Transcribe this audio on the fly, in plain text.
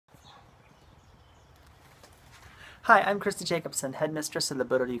Hi, I'm Christa Jacobson, headmistress of the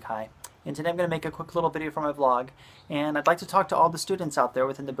Budo Yukai, and today I'm going to make a quick little video for my vlog, and I'd like to talk to all the students out there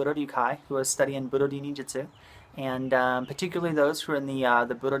within the Budo Yukai who are studying Budo Ninjutsu, and particularly those who are in the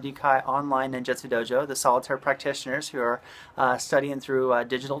Budo Yukai online Ninjutsu dojo, the solitaire practitioners who are studying through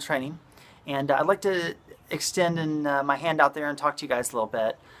digital training. And I'd like to extend my hand out there and talk to you guys a little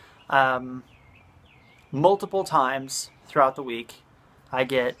bit. Multiple times throughout the week, I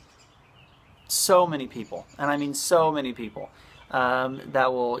get so many people, and I mean so many people,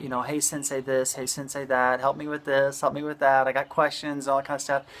 that will, hey sensei this, hey sensei that, help me with this, help me with that, I got questions, all that kind of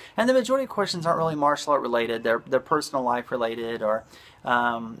stuff. And the majority of questions aren't really martial art related, they're personal life related, or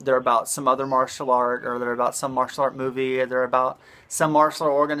they're about some other martial art, or they're about some martial art movie, or they're about some martial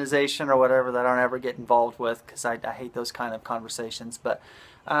art organization or whatever that I don't ever get involved with, because I hate those kind of conversations. But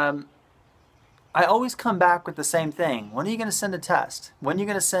I always come back with the same thing. When are you going to send a test? When are you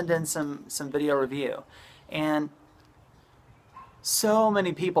going to send in some video review? And so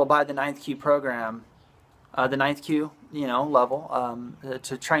many people buy the 9th Q program, the 9th Q level,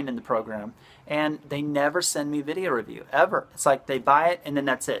 to train in the program, and they never send me video review, ever. It's like they buy it and then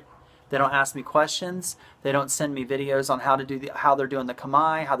that's it. They don't ask me questions. They don't send me videos on how to do how they're doing the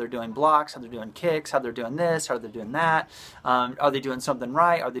kamae, how they're doing blocks, how they're doing kicks, how they're doing this, how they're doing that. Are they doing something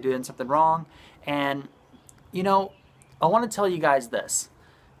right? Are they doing something wrong? And, I want to tell you guys this,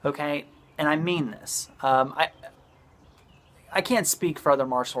 okay? And I mean this. I can't speak for other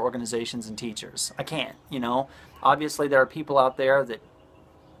martial organizations and teachers. I can't, Obviously, there are people out there that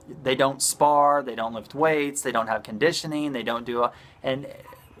they don't spar, they don't lift weights, they don't have conditioning, they don't do and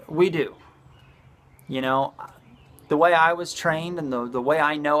we do. The way I was trained and the way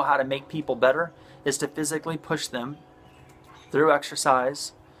I know how to make people better is to physically push them through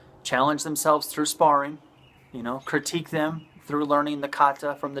exercise, challenge themselves through sparring, critique them through learning the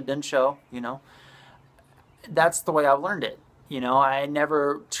kata from the densho, That's the way I've learned it. I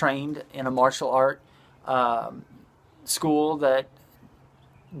never trained in a martial art school that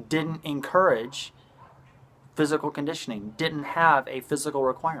didn't encourage physical conditioning, didn't have a physical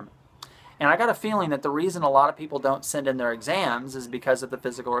requirement. And I got a feeling that the reason a lot of people don't send in their exams is because of the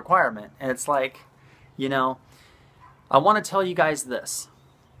physical requirement. And it's like, I want to tell you guys this.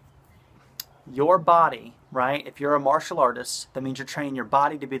 Your body, right? If you're a martial artist, that means you're training your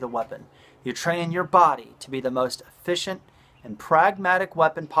body to be the weapon. You're training your body to be the most efficient and pragmatic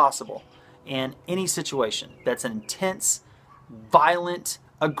weapon possible in any situation that's an intense, violent,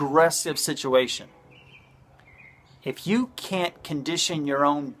 aggressive situation. If you can't condition your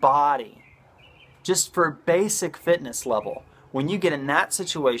own body just for basic fitness level, when you get in that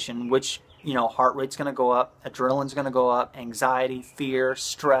situation, which heart rate's going to go up, adrenaline's going to go up, anxiety, fear,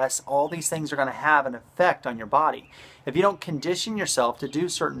 stress, all these things are going to have an effect on your body. If you don't condition yourself to do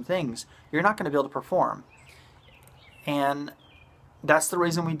certain things, you're not going to be able to perform. And that's the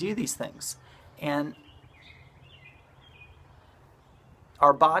reason we do these things. And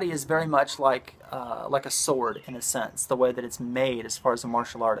our body is very much like a sword in a sense, the way that it's made as far as a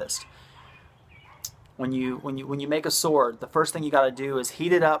martial artist. When you make a sword, the first thing you got to do is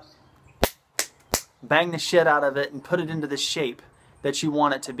heat it up, bang the shit out of it, and put it into the shape that you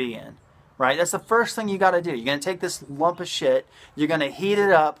want it to be in. Right? That's the first thing you got to do. You're going to take this lump of shit, you're going to heat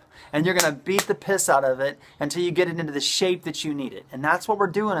it up, and you're going to beat the piss out of it until you get it into the shape that you need it. And that's what we're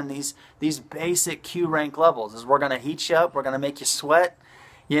doing in these basic Q rank levels, is we're going to heat you up, we're going to make you sweat,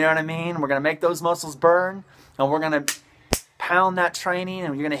 you know what I mean? We're going to make those muscles burn, and we're going to pound that training,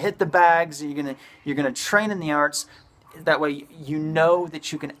 and you're going to hit the bags, and you're going to train in the arts. That way you know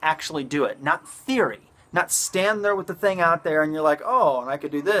that you can actually do it, not theory. Not stand there with the thing out there and you're like, oh, and I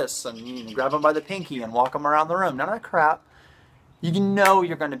could do this, and you grab them by the pinky and walk them around the room. None of that crap. You know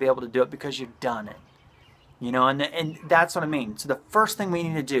you're going to be able to do it because you've done it. And that's what I mean. So the first thing we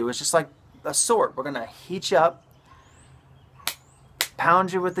need to do is just like a sword. We're going to heat you up,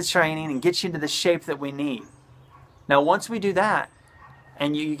 pound you with the training, and get you into the shape that we need. Now once we do that,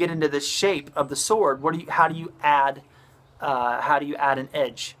 and you get into the shape of the sword, how do you add an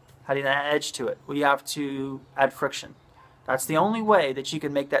edge? How do you add edge to it? Well, you have to add friction. That's the only way that you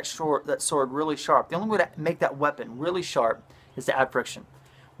can make that sword really sharp. The only way to make that weapon really sharp is to add friction.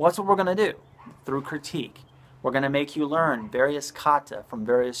 Well, that's what we're going to do through critique. We're going to make you learn various kata from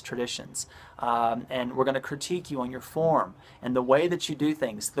various traditions. And we're going to critique you on your form and the way that you do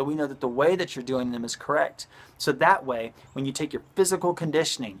things, so that we know that the way that you're doing them is correct. So that way, when you take your physical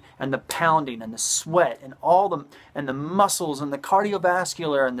conditioning and the pounding and the sweat and the muscles and the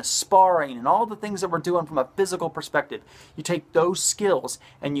cardiovascular and the sparring and all the things that we're doing from a physical perspective, you take those skills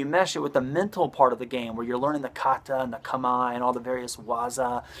and you mesh it with the mental part of the game, where you're learning the kata and the kama and all the various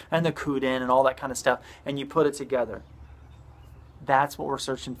waza and the kuden and all that kind of stuff, and you put it together. That's what we're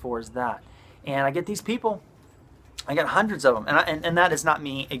searching for, is that. And I get these people, I got hundreds of them, and that is not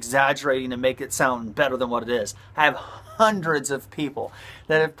me exaggerating to make it sound better than what it is. I have hundreds of people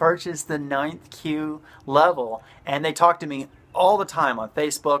that have purchased the 9th Q level, and they talk to me all the time on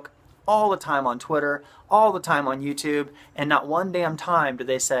Facebook, all the time on Twitter, all the time on YouTube, and not one damn time do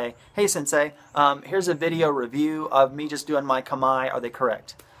they say, "Hey Sensei, here's a video review of me just doing my kamae, are they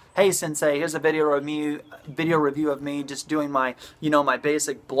correct? Hey Sensei, here's a video review of me just doing my, my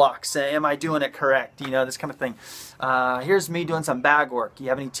basic blocks. Am I doing it correct? This kind of thing. Here's me doing some bag work. Do you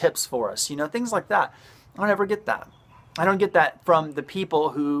have any tips for us? Things like that. I don't ever get that. I don't get that from the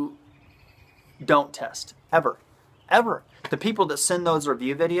people who don't test. Ever. Ever. The people that send those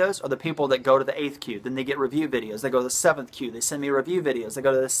review videos are the people that go to the 8th Q. Then they get review videos. They go to the 7th Q. They send me review videos. They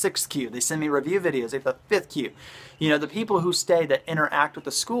go to the 6th Q. They send me review videos. They go to the 5th Q. The people who stay, that interact with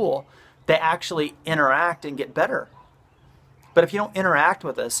the school, they actually interact and get better. But if you don't interact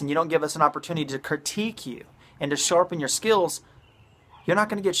with us and you don't give us an opportunity to critique you and to sharpen your skills, you're not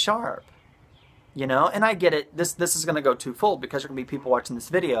going to get sharp. And I get it. This is going to go twofold, because there are going to be people watching this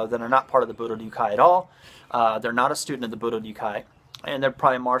video that are not part of the Budo Yukai at all. They're not a student of the Budo Yukai, and they're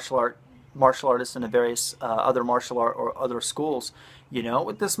probably martial artists in the various other martial art or other schools.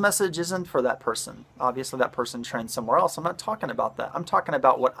 This message isn't for that person. Obviously, that person trains somewhere else. I'm not talking about that. I'm talking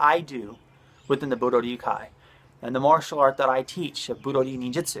about what I do within the Budo Yukai and the martial art that I teach of Budo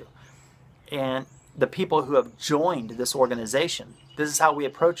Ninjutsu. And the people who have joined this organization, this is how we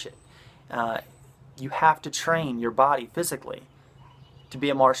approach it. You have to train your body physically to be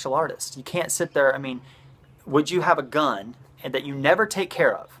a martial artist. You can't sit there. Would you have a gun that you never take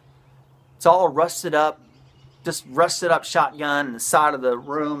care of? It's all rusted up, just rusted up shotgun in the side of the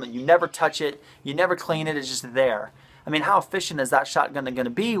room, and you never touch it, you never clean it, it's just there. How efficient is that shotgun going to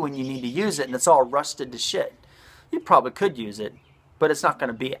be when you need to use it and it's all rusted to shit? You probably could use it, but it's not going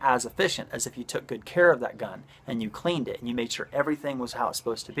to be as efficient as if you took good care of that gun and you cleaned it and you made sure everything was how it's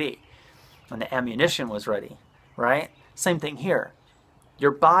supposed to be. And the ammunition was ready, right? Same thing here.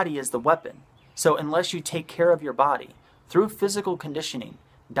 Your body is the weapon. So unless you take care of your body through physical conditioning,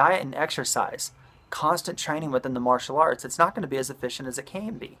 diet and exercise, constant training within the martial arts, it's not going to be as efficient as it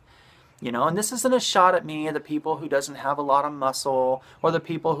can be. And this isn't a shot at me, the people who doesn't have a lot of muscle, or the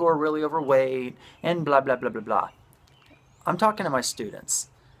people who are really overweight, and blah, blah, blah, blah, blah. I'm talking to my students.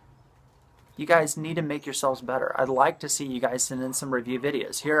 You guys need to make yourselves better. I'd like to see you guys send in some review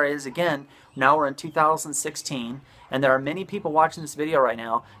videos. Here it is again. Now we're in 2016, and there are many people watching this video right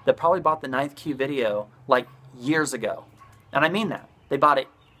now that probably bought the 9th Q video like years ago. And I mean that. They bought it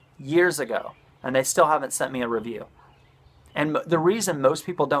years ago, and they still haven't sent me a review. And the reason most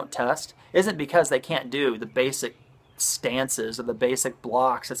people don't test isn't because they can't do the basic stances or the basic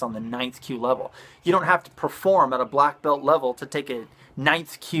blocks that's on the 9th Q level. You don't have to perform at a black belt level to take a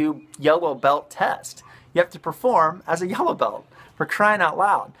 9th Q yellow belt test. You have to perform as a yellow belt, for crying out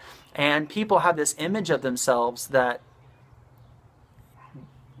loud. And people have this image of themselves that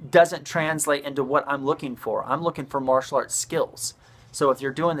doesn't translate into what I'm looking for. I'm looking for martial arts skills. So if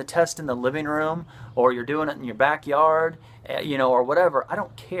you're doing the test in the living room, or you're doing it in your backyard, or whatever, I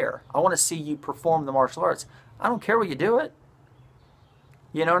don't care. I want to see you perform the martial arts. I don't care where you do it.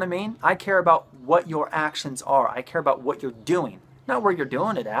 You know what I mean? I care about what your actions are. I care about what you're doing, not where you're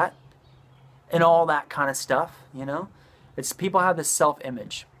doing it at, and all that kind of stuff. It's people have this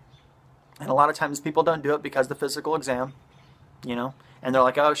self-image, and a lot of times people don't do it because of the physical exam, and they're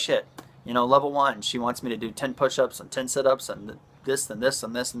like, oh shit, level 1, she wants me to do 10 push-ups and 10 sit-ups and this and this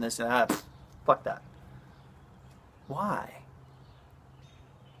and this and this and that. Fuck that. Why?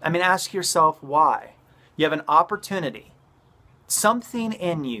 Ask yourself why. You have an opportunity. Something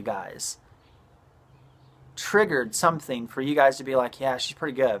in you guys triggered something for you guys to be like, yeah, she's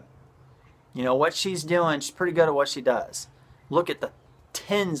pretty good. What she's doing, she's pretty good at what she does. Look at the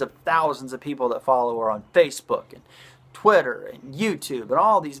tens of thousands of people that follow her on Facebook and Twitter and YouTube and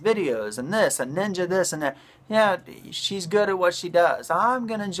all these videos and this and ninja this and that. Yeah, she's good at what she does. I'm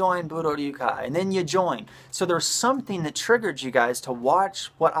going to join Budo Yukai. And then you join. So there's something that triggered you guys to watch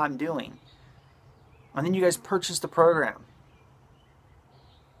what I'm doing. And then you guys purchase the program.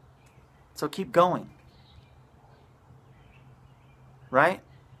 So keep going. Right?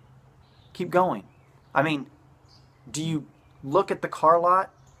 Keep going. I mean, do you look at the car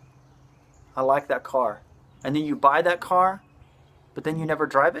lot? I like that car. And then you buy that car, but then you never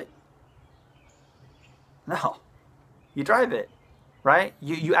drive it? No. You drive it, right?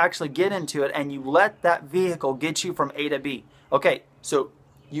 You actually get into it and you let that vehicle get you from A to B. Okay, so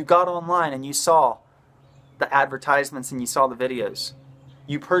you got online and you saw the advertisements and you saw the videos.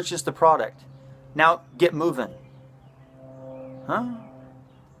 You purchased the product. Now get moving. Huh?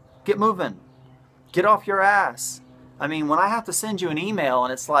 Get moving. Get off your ass. I mean, when I have to send you an email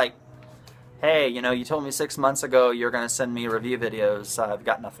and it's like, hey, you know, you told me 6 months ago you're going to send me review videos. I've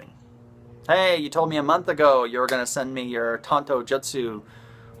got nothing. Hey, you told me a month ago you were going to send me your Tanto Jutsu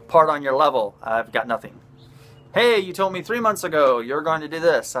part on your level. I've got nothing. Hey, you told me 3 months ago you're going to do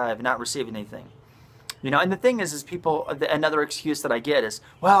this. I have not received anything. You know, and the thing is people, another excuse that I get is,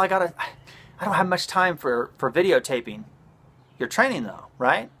 well, I don't have much time for videotaping. You're training though,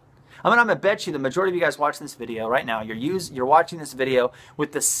 right? I mean, I'm going to bet you the majority of you guys watching this video right now, you're watching this video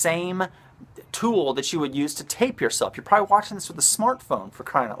with the same tool that you would use to tape yourself. You're probably watching this with a smartphone, for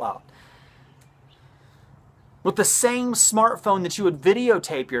crying out loud. With the same smartphone that you would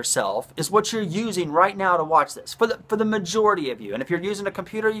videotape yourself is what you're using right now to watch this. For the majority of you. And if you're using a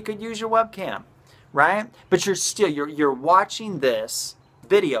computer, you could use your webcam, right? But you're watching this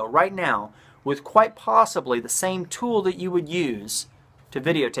video right now with quite possibly the same tool that you would use to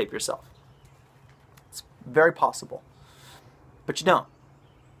videotape yourself. It's very possible. But you don't.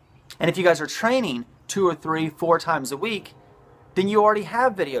 And if you guys are training 2 or 3, 4 times a week, then you already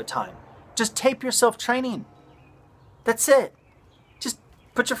have video time. Just tape yourself training. That's it. Just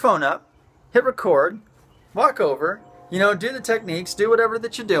put your phone up, hit record, walk over, you know, do the techniques, do whatever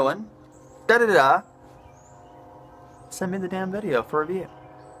that you're doing, da-da-da. Send me the damn video for review.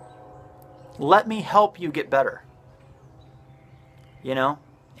 Let me help you get better. You know,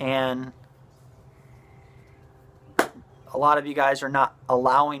 and a lot of you guys are not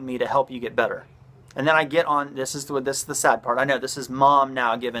allowing me to help you get better. And then I get on, this is the sad part. I know this is mom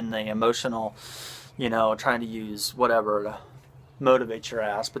now giving the emotional, you know, trying to use whatever to motivate your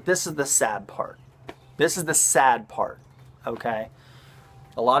ass. But this is the sad part. This is the sad part, okay?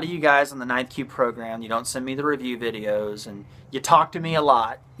 A lot of you guys on the 9th Q program, you don't send me the review videos, and you talk to me a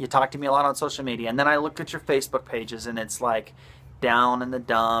lot. You talk to me a lot on social media. And then I look at your Facebook pages, and it's like down in the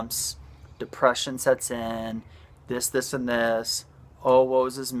dumps, depression sets in, this, and this, oh, woe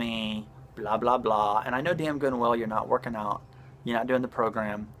is me, blah, blah, blah. And I know damn good and well you're not working out. You're not doing the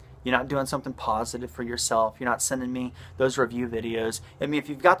program. You're not doing something positive for yourself. You're not sending me those review videos. I mean, if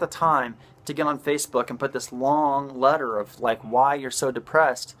you've got the time to get on Facebook and put this long letter of like why you're so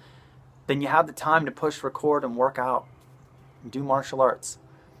depressed, then you have the time to push record and work out and do martial arts.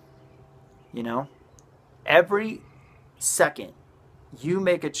 You know? Every second you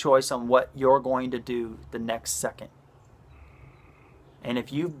make a choice on what you're going to do the next second. And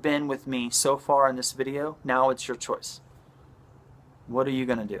if you've been with me so far in this video, now it's your choice. What are you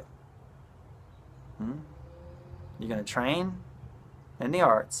going to do? You're going to train in the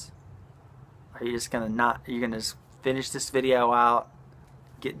arts? Or are you just going to not, you're going to just finish this video out,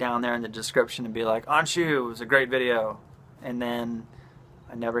 get down there in the description and be like, Anshu, it was a great video. And then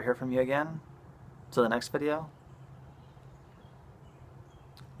I never hear from you again till the next video?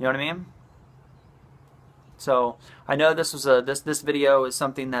 You know what I mean? So I know this was this video is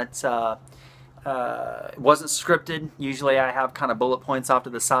something that wasn't scripted. Usually I have kind of bullet points off to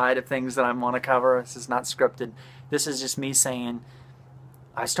the side of things that I want to cover. This is not scripted. This is just me saying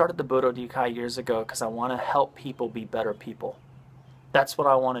I started the Budo Dukai years ago because I want to help people be better people. That's what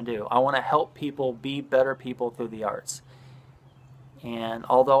I want to do. I want to help people be better people through the arts. And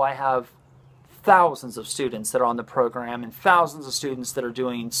although I have thousands of students that are on the program and thousands of students that are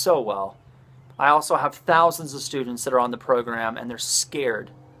doing so well, I also have thousands of students that are on the program and they're scared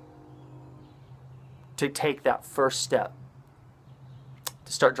to take that first step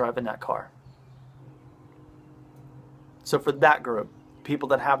to start driving that car. So for that group, people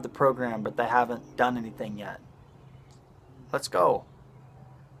that have the program but they haven't done anything yet, let's go.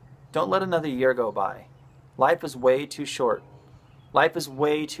 Don't let another year go by. Life is way too short. Life is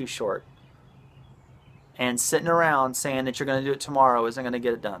way too short. And sitting around saying that you're going to do it tomorrow isn't going to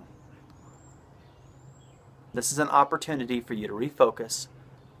get it done. This is an opportunity for you to refocus,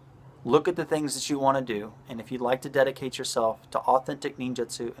 look at the things that you want to do, and if you'd like to dedicate yourself to authentic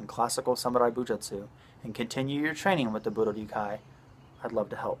ninjutsu and classical samurai bujutsu and continue your training with the Budo Dukai, I'd love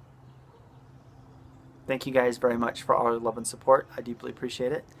to help. Thank you guys very much for all your love and support. I deeply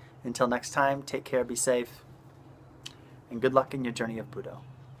appreciate it. Until next time, take care, be safe, and good luck in your journey of Budo.